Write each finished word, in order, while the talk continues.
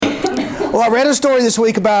Well, I read a story this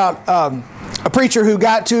week about a preacher who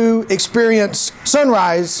got to experience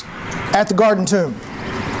sunrise at the Garden Tomb.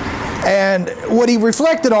 And what he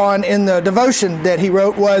reflected on in the devotion that he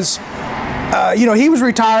wrote was, he was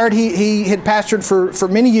retired. He had pastored for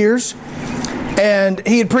many years. And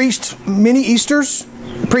he had preached many Easters,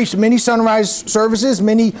 preached many sunrise services,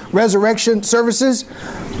 many resurrection services.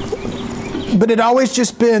 But it had always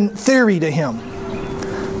just been theory to him.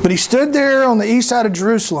 But he stood there on the east side of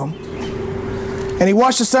Jerusalem, and he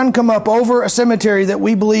watched the sun come up over a cemetery that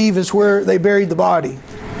we believe is where they buried the body.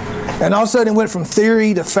 And all of a sudden it went from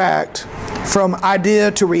theory to fact, from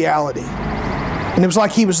idea to reality. And it was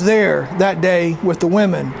like he was there that day with the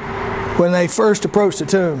women when they first approached the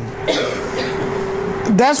tomb.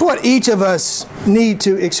 That's what each of us need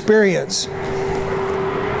to experience.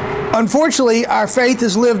 Unfortunately, our faith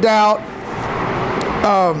is lived out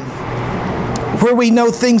where we know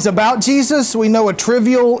things about Jesus. We know a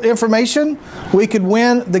trivial information. We could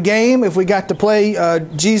win the game if we got to play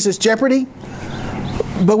Jesus Jeopardy.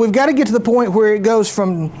 But we've got to get to the point where it goes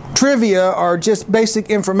from trivia or just basic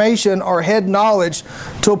information or head knowledge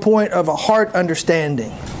to a point of a heart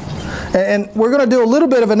understanding. And we're going to do a little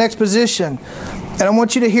bit of an exposition. And I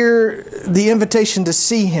want you to hear the invitation to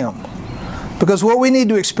see Him. Because what we need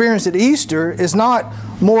to experience at Easter is not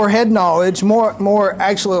more head knowledge, more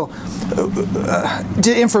actual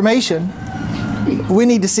information. We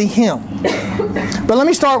need to see Him. But let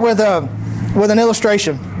me start with an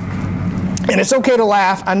illustration. And it's okay to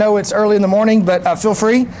laugh. I know it's early in the morning, but feel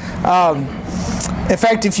free. In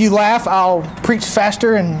fact, if you laugh, I'll preach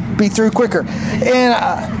faster and be through quicker.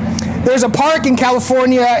 And there's a park in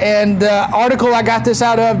California, and the article I got this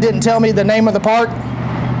out of didn't tell me the name of the park.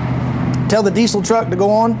 Tell the diesel truck to go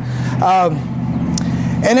on.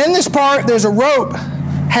 And in this park, there's a rope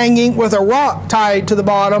hanging with a rock tied to the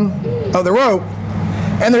bottom of the rope.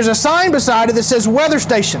 And there's a sign beside it that says weather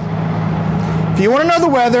station. If you want to know the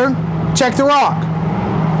weather, check the rock.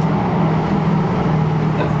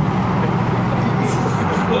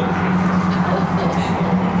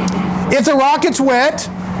 If the rock gets wet,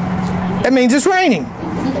 it means it's raining.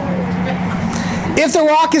 If the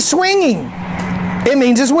rock is swinging, it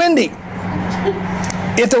means it's windy.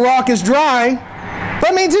 If the rock is dry,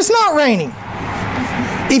 that means it's not raining.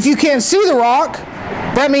 If you can't see the rock,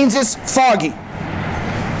 that means it's foggy.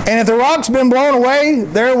 And if the rock's been blown away,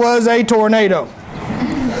 there was a tornado.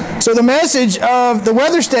 So the message of the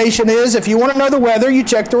weather station is, if you want to know the weather, you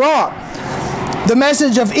check the rock. The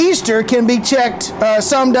message of Easter can be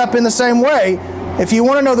summed up in the same way. If you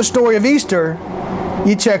want to know the story of Easter,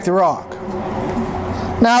 you check the rock.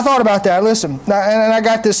 Now, I thought about that. Listen, and I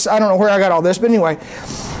got this, I don't know where I got all this, but anyway.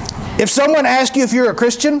 If someone asks you if you're a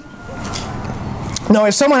Christian,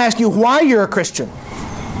 if someone asks you why you're a Christian,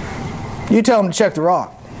 you tell them to check the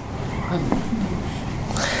rock.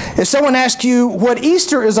 If someone asks you what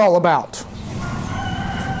Easter is all about,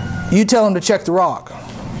 you tell them to check the rock.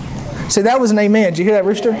 See, that was an amen. Did you hear that,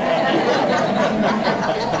 Rooster?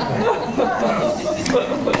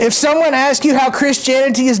 If someone asks you how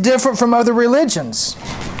Christianity is different from other religions,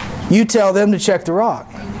 you tell them to check the rock.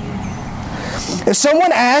 If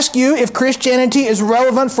someone asks you if Christianity is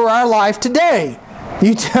relevant for our life today,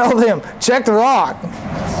 you tell them, check the rock.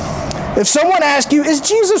 If someone asks you, is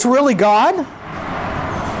Jesus really God?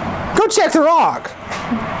 Go check the rock.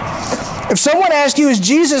 If someone asks you, is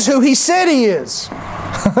Jesus who He said He is?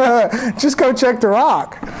 Just go check the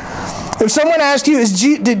rock. If someone asks you,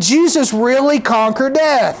 did Jesus really conquer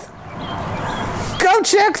death? Go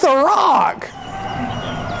check the rock.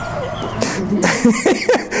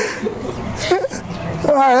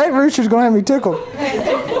 All right, that rooster's going to have me tickled.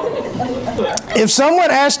 If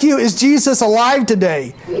someone asks you, is Jesus alive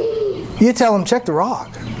today? You tell them, check the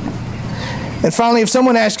rock. And finally, if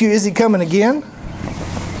someone asks you, is He coming again?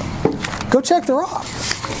 Go check the rock.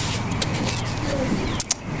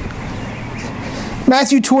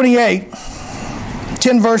 Matthew 28,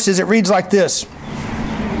 10 verses, it reads like this.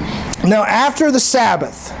 Now, after the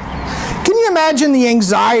Sabbath, can you imagine the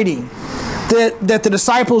anxiety that the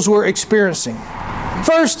disciples were experiencing?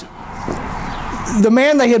 First, the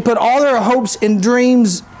man they had put all their hopes and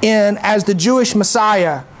dreams in as the Jewish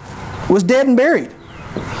Messiah was dead and buried.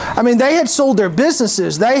 I mean, they had sold their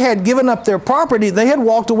businesses. They had given up their property. They had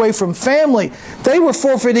walked away from family. They were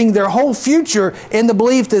forfeiting their whole future in the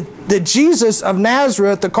belief that that Jesus of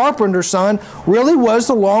Nazareth, the carpenter's son, really was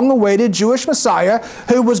the long-awaited Jewish Messiah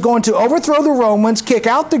who was going to overthrow the Romans, kick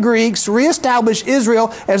out the Greeks, reestablish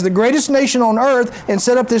Israel as the greatest nation on earth, and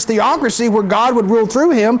set up this theocracy where God would rule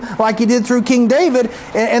through him like he did through King David.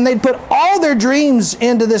 And they'd put all their dreams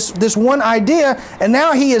into this one idea, and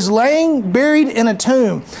now he is laying buried in a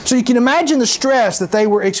tomb. So you can imagine the stress that they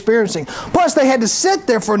were experiencing. Plus, they had to sit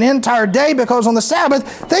there for an entire day because on the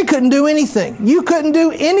Sabbath, they couldn't do anything. You couldn't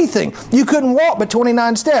do anything. You couldn't walk but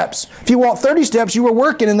 29 steps. If you walked 30 steps, you were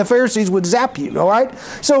working and the Pharisees would zap you, all right?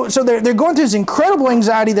 So they're going through this incredible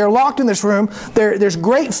anxiety. They're locked in this room. There's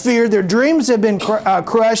great fear. Their dreams have been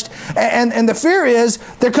crushed. And the fear is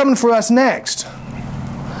they're coming for us next.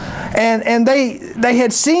 And they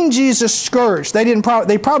had seen Jesus scourged.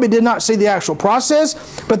 They probably did not see the actual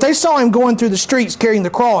process, but they saw him going through the streets carrying the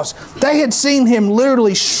cross. They had seen him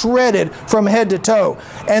literally shredded from head to toe,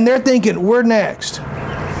 and they're thinking, "We're next."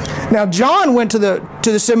 Now John went to the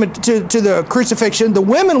crucifixion. The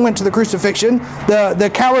women went to the crucifixion. The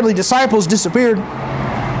cowardly disciples disappeared.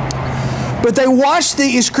 But they watched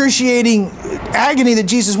the excruciating agony that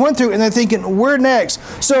Jesus went through, and they're thinking, "We're next."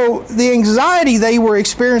 So the anxiety they were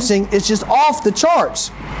experiencing is just off the charts.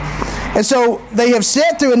 And so they have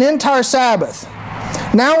sat through an entire Sabbath.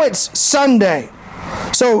 Now it's Sunday.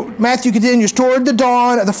 So Matthew continues, toward the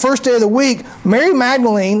dawn of the first day of the week, Mary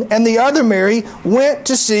Magdalene and the other Mary went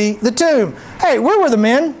to see the tomb. Hey, where were the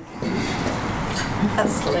men?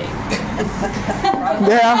 Asleep.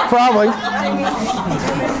 Yeah, probably.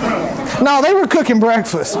 No, they were cooking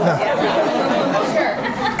breakfast. No.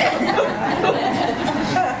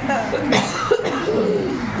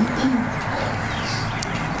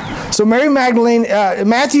 So Mary Magdalene,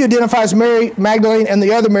 Matthew identifies Mary Magdalene and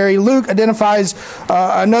the other Mary. Luke identifies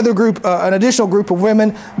another group, an additional group of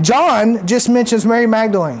women. John just mentions Mary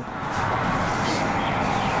Magdalene.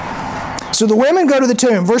 So the women go to the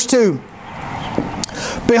tomb. Verse 2.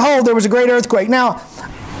 Behold, there was a great earthquake. Now,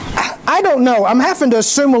 I don't know. I'm having to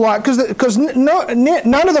assume a lot because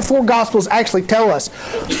none of the four Gospels actually tell us.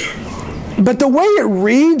 But the way it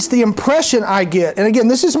reads, the impression I get, and again,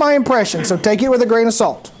 this is my impression, so take it with a grain of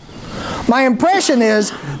salt. My impression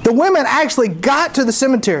is the women actually got to the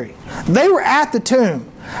cemetery. They were at the tomb.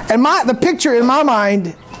 And the picture in my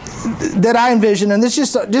mind that I envision, and this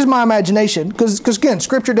is just my imagination, because again,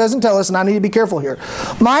 Scripture doesn't tell us, and I need to be careful here.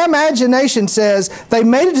 My imagination says they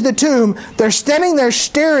made it to the tomb. They're standing there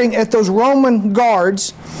staring at those Roman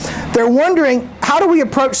guards. They're wondering, how do we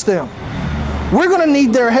approach them? We're going to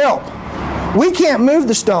need their help. We can't move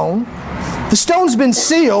the stone. The stone's been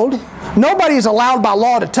sealed. Nobody is allowed by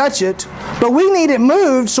law to touch it, but we need it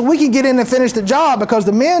moved so we can get in and finish the job because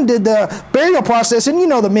the men did the burial process, and you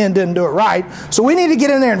know the men didn't do it right. So we need to get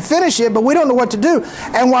in there and finish it, but we don't know what to do.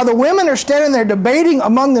 And while the women are standing there debating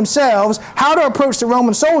among themselves how to approach the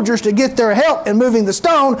Roman soldiers to get their help in moving the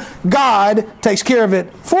stone, God takes care of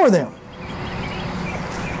it for them.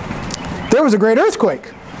 There was a great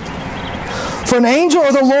earthquake. For an angel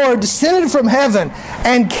of the Lord descended from heaven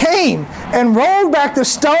and came and rolled back the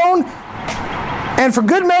stone and for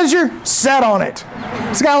good measure sat on it.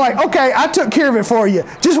 It's kind of like, okay, I took care of it for you.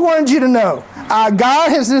 Just wanted you to know.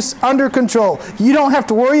 God has this under control. You don't have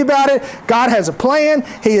to worry about it. God has a plan.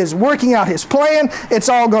 He is working out His plan. It's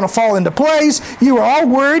all going to fall into place. You were all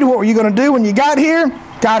worried. What were you going to do when you got here?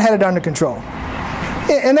 God had it under control.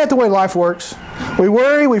 Isn't that the way life works? We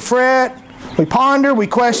worry, we fret, we ponder, we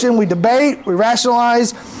question, we debate, we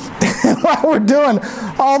rationalize. While we're doing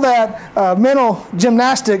all that mental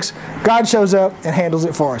gymnastics, God shows up and handles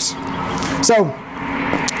it for us. So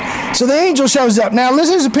the angel shows up. Now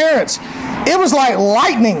listen to his appearance. It was like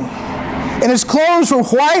lightning, and his clothes were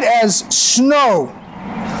white as snow.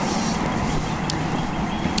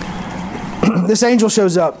 This angel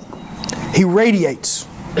shows up. He radiates.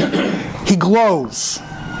 He glows.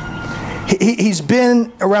 He's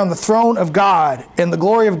been around the throne of God, and the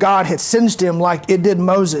glory of God had singed him like it did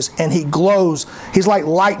Moses, and he glows. He's like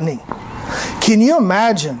lightning. Can you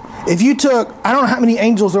imagine if you took, I don't know how many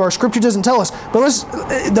angels there are, Scripture doesn't tell us, but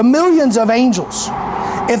the millions of angels,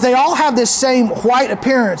 if they all have this same white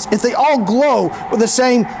appearance, if they all glow with the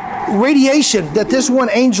same radiation that this one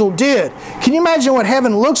angel did. Can you imagine what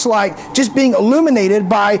heaven looks like just being illuminated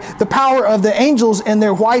by the power of the angels and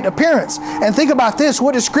their white appearance? And think about this.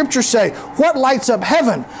 What does Scripture say? What lights up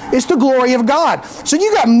heaven? It's the glory of God. So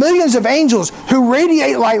you got millions of angels who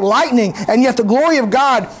radiate like lightning, and yet the glory of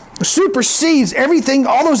God supersedes everything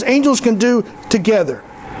all those angels can do together.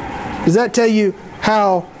 Does that tell you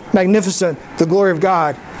how magnificent the glory of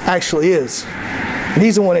God actually is? And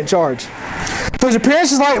He's the one in charge. For his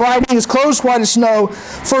appearance is like lightning, his clothes white as snow.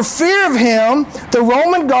 For fear of him, the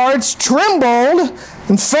Roman guards trembled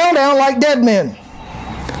and fell down like dead men.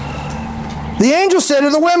 The angel said to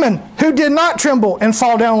the women who did not tremble and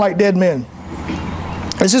fall down like dead men.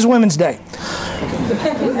 This is Women's Day.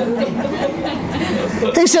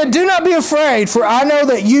 He said, do not be afraid, for I know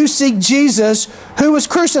that you seek Jesus who was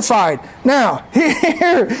crucified. Now,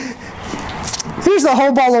 here's the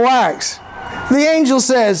whole ball of wax. The angel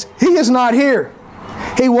says, he is not here.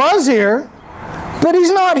 He was here, but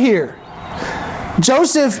he's not here.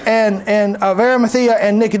 Joseph and of Arimathea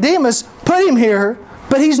and Nicodemus put him here,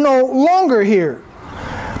 but he's no longer here.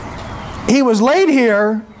 He was laid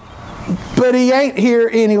here, but he ain't here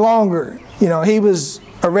any longer. You know, he was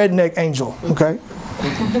a redneck angel, okay?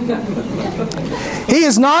 He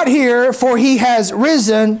is not here, for he has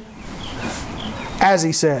risen, as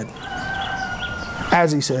he said.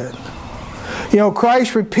 As he said. You know,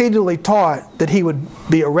 Christ repeatedly taught that he would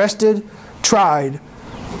be arrested, tried,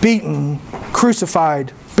 beaten,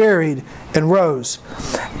 crucified, buried, and rose.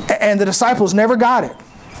 And the disciples never got it.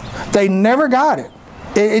 They never got it.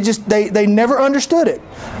 They never understood it.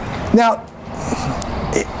 Now,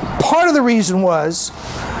 part of the reason was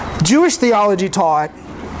Jewish theology taught,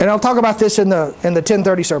 and I'll talk about this in the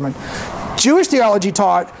 10:30 sermon. Jewish theology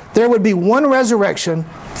taught there would be one resurrection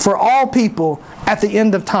for all people at the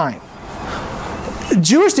end of time.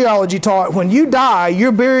 Jewish theology taught when you die,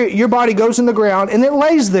 your body goes in the ground and it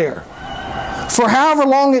lays there for however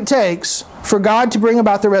long it takes for God to bring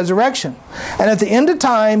about the resurrection. And at the end of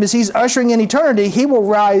time, as He's ushering in eternity, He will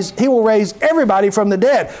raise everybody from the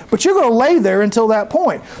dead. But you're going to lay there until that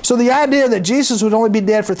point. So the idea that Jesus would only be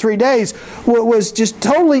dead for 3 days was just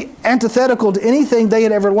totally antithetical to anything they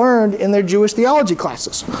had ever learned in their Jewish theology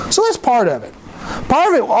classes. So that's part of it.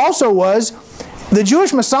 Part of it also was the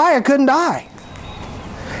Jewish Messiah couldn't die.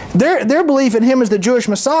 Their belief in Him as the Jewish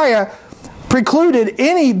Messiah precluded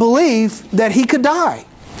any belief that He could die.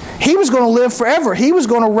 He was going to live forever. He was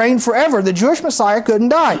going to reign forever. The Jewish Messiah couldn't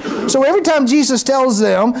die. So every time Jesus tells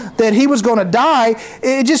them that He was going to die,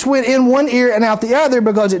 it just went in one ear and out the other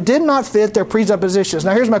because it did not fit their presuppositions.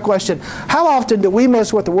 Now here's my question. How often do we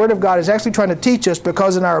miss what the Word of God is actually trying to teach us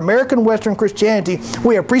because in our American Western Christianity,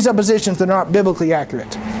 we have presuppositions that are not biblically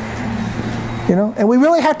accurate? You know, and we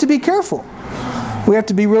really have to be careful. We have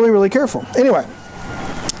to be really, really careful. Anyway.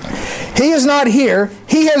 He is not here.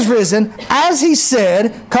 He has risen. As He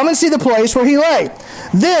said, come and see the place where He lay.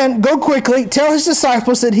 Then go quickly, tell His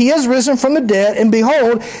disciples that He has risen from the dead, and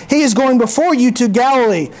behold, He is going before you to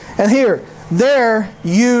Galilee. And here, there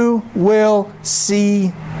you will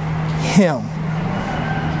see Him.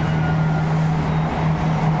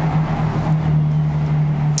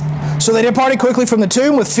 So they departed quickly from the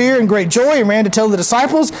tomb with fear and great joy and ran to tell the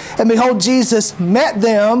disciples. And behold, Jesus met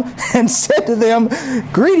them and said to them,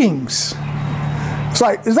 greetings. It's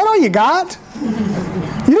like, is that all you got?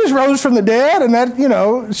 You just rose from the dead and that, you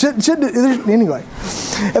know, anyway.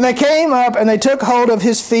 And they came up and they took hold of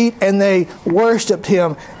His feet and they worshipped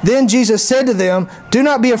Him. Then Jesus said to them, do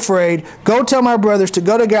not be afraid. Go tell my brothers to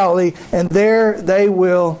go to Galilee and there they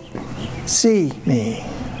will see me.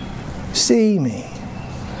 See me.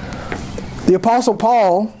 The Apostle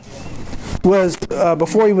Paul was,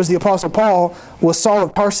 before he was the Apostle Paul, was Saul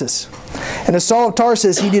of Tarsus. And as Saul of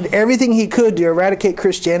Tarsus, he did everything he could to eradicate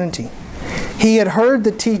Christianity. He had heard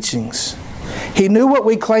the teachings. He knew what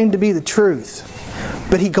we claimed to be the truth.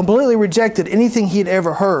 But he completely rejected anything he had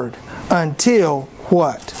ever heard until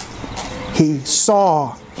what? He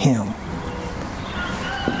saw Him.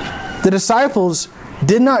 The disciples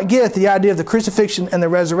did not get the idea of the crucifixion and the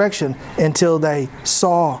resurrection until they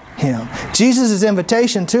saw Him. Jesus'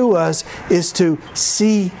 invitation to us is to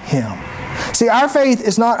see Him. See, our faith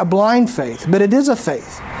is not a blind faith, but it is a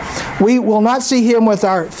faith. We will not see Him with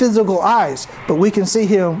our physical eyes, but we can see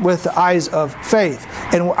Him with the eyes of faith.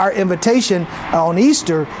 And our invitation on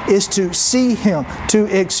Easter is to see Him, to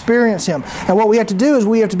experience Him. And what we have to do is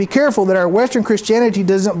we have to be careful that our Western Christianity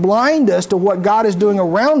doesn't blind us to what God is doing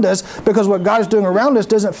around us, because what God is doing around us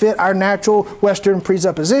doesn't fit our natural Western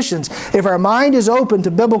presuppositions. If our mind is open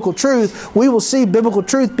to biblical truth, we will see biblical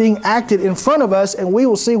truth being acted in front of us, and we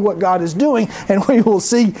will see what God is doing, and we will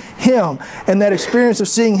see Him. And that experience of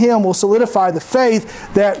seeing Him will solidify the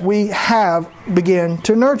faith that we have begun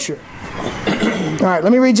to nurture. All right,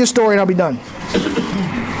 let me read you a story and I'll be done.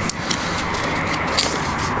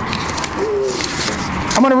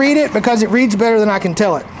 I'm going to read it because it reads better than I can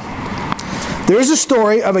tell it. There is a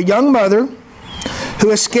story of a young mother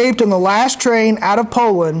who escaped on the last train out of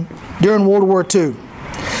Poland during World War II.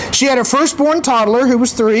 She had her firstborn toddler who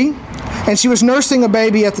was 3, and she was nursing a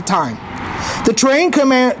baby at the time. The The train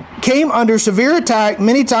came under severe attack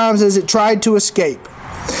many times as it tried to escape.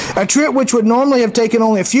 A trip which would normally have taken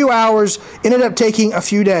only a few hours ended up taking a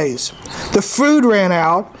few days. The food ran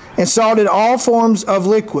out and salted all forms of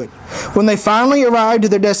liquid. When they finally arrived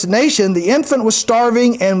at their destination, the infant was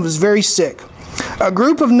starving and was very sick. A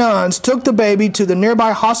group of nuns took the baby to the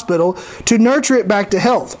nearby hospital to nurture it back to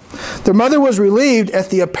health. Their mother was relieved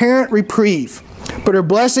at the apparent reprieve, but her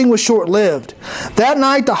blessing was short-lived. That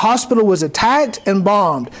night, the hospital was attacked and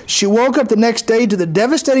bombed. She woke up the next day to the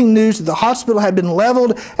devastating news that the hospital had been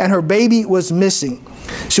leveled and her baby was missing.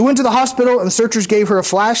 She went to the hospital and searchers gave her a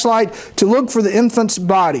flashlight to look for the infant's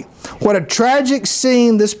body. What a tragic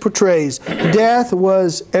scene this portrays. Death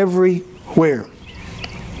was everywhere.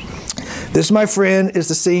 This, my friend, is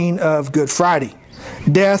the scene of Good Friday.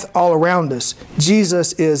 Death all around us.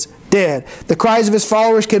 Jesus is dead. The cries of his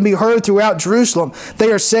followers can be heard throughout Jerusalem.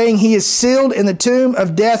 They are saying he is sealed in the tomb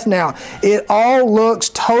of death now. It all looks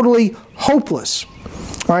totally hopeless.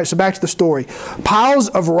 All right, so back to the story. Piles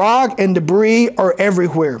of rock and debris are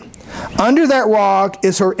everywhere. Under that rock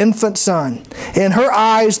is her infant son. In her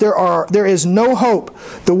eyes there is no hope.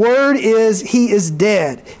 The word is he is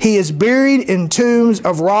dead. He is buried in tombs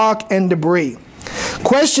of rock and debris.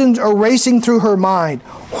 Questions are racing through her mind.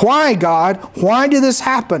 Why, God? Why did this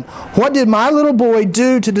happen? What did my little boy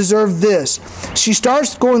do to deserve this? She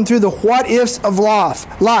starts going through the what-ifs of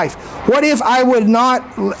life. What if I would not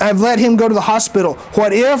have let him go to the hospital?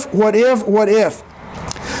 What if?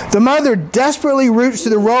 The mother desperately roots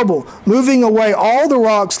through the rubble, moving away all the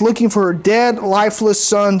rocks, looking for her dead, lifeless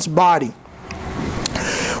son's body.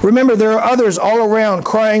 Remember, there are others all around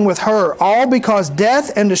crying with her, all because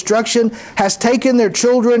death and destruction has taken their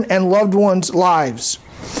children and loved ones' lives.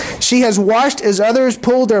 She has watched as others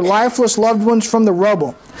pulled their lifeless loved ones from the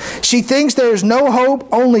rubble. She thinks there is no hope,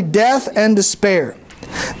 only death and despair.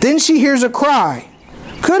 Then she hears a cry.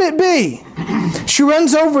 Could it be? She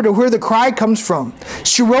runs over to where the cry comes from.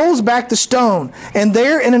 She rolls back the stone, and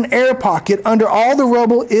there in an air pocket under all the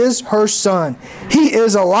rubble is her son. He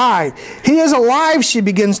is alive. He is alive, she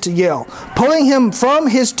begins to yell. Pulling him from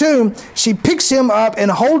his tomb, she picks him up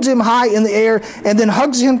and holds him high in the air and then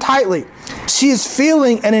hugs him tightly. She is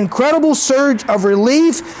feeling an incredible surge of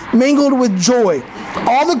relief mingled with joy.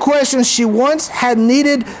 All the questions she once had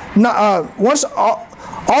need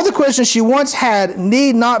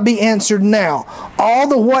not be answered now. All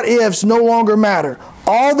the what ifs no longer matter.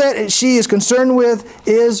 All that she is concerned with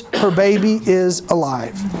is her baby is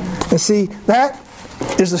alive. And see, that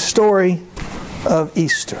is the story of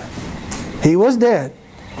Easter. He was dead,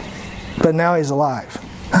 but now he's alive.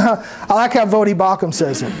 I like how Voddie Baucham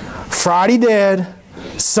says it. Friday dead,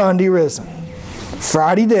 Sunday risen.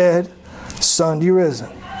 Friday dead, Sunday risen.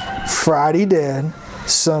 Friday dead,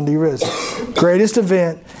 Sunday risen. Greatest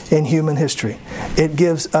event in human history. It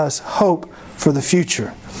gives us hope for the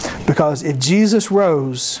future. Because if Jesus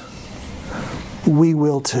rose, we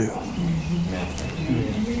will too.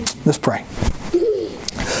 Let's pray.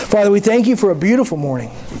 Father, we thank you for a beautiful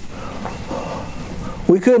morning.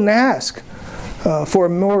 We couldn't ask for a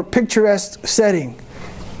more picturesque setting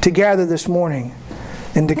to gather this morning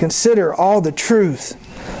and to consider all the truth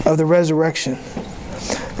of the resurrection.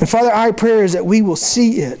 And Father, our prayer is that we will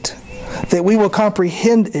see it, that we will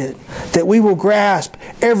comprehend it, that we will grasp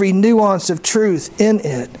every nuance of truth in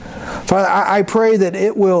it. Father, I pray that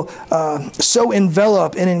it will so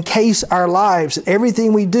envelop and encase our lives that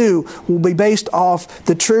everything we do will be based off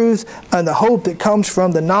the truth and the hope that comes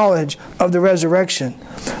from the knowledge of the resurrection.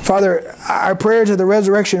 Father, our prayers of the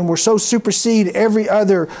resurrection will so supersede every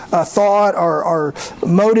other thought or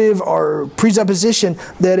motive or presupposition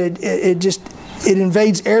that it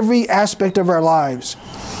invades every aspect of our lives.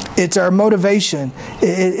 It's our motivation.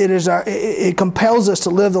 It compels us to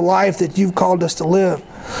live the life that you've called us to live.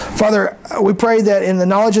 Father, we pray that in the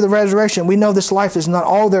knowledge of the resurrection, we know this life is not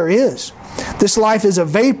all there is. This life is a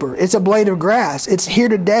vapor. It's a blade of grass. It's here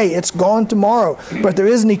today. It's gone tomorrow. But there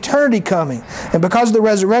is an eternity coming. And because of the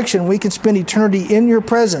resurrection, we can spend eternity in your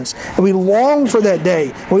presence. And we long for that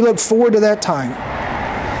day. And we look forward to that time.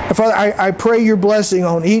 And Father, I pray your blessing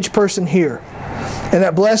on each person here. And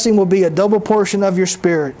that blessing will be a double portion of your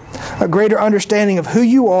Spirit, a greater understanding of who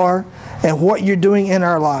you are and what you're doing in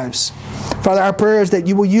our lives. Father, our prayer is that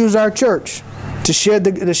you will use our church to share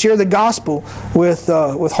the gospel with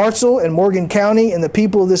Hartselle and Morgan County and the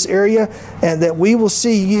people of this area, and that we will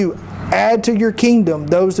see you add to your kingdom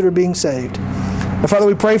those that are being saved. And Father,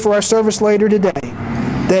 we pray for our service later today,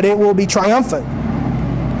 that it will be triumphant,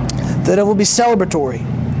 that it will be celebratory,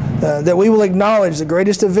 that we will acknowledge the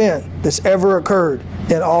greatest event that's ever occurred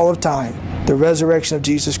in all of time, the resurrection of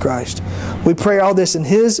Jesus Christ. We pray all this in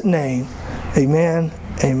His name. Amen,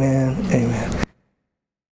 amen, amen.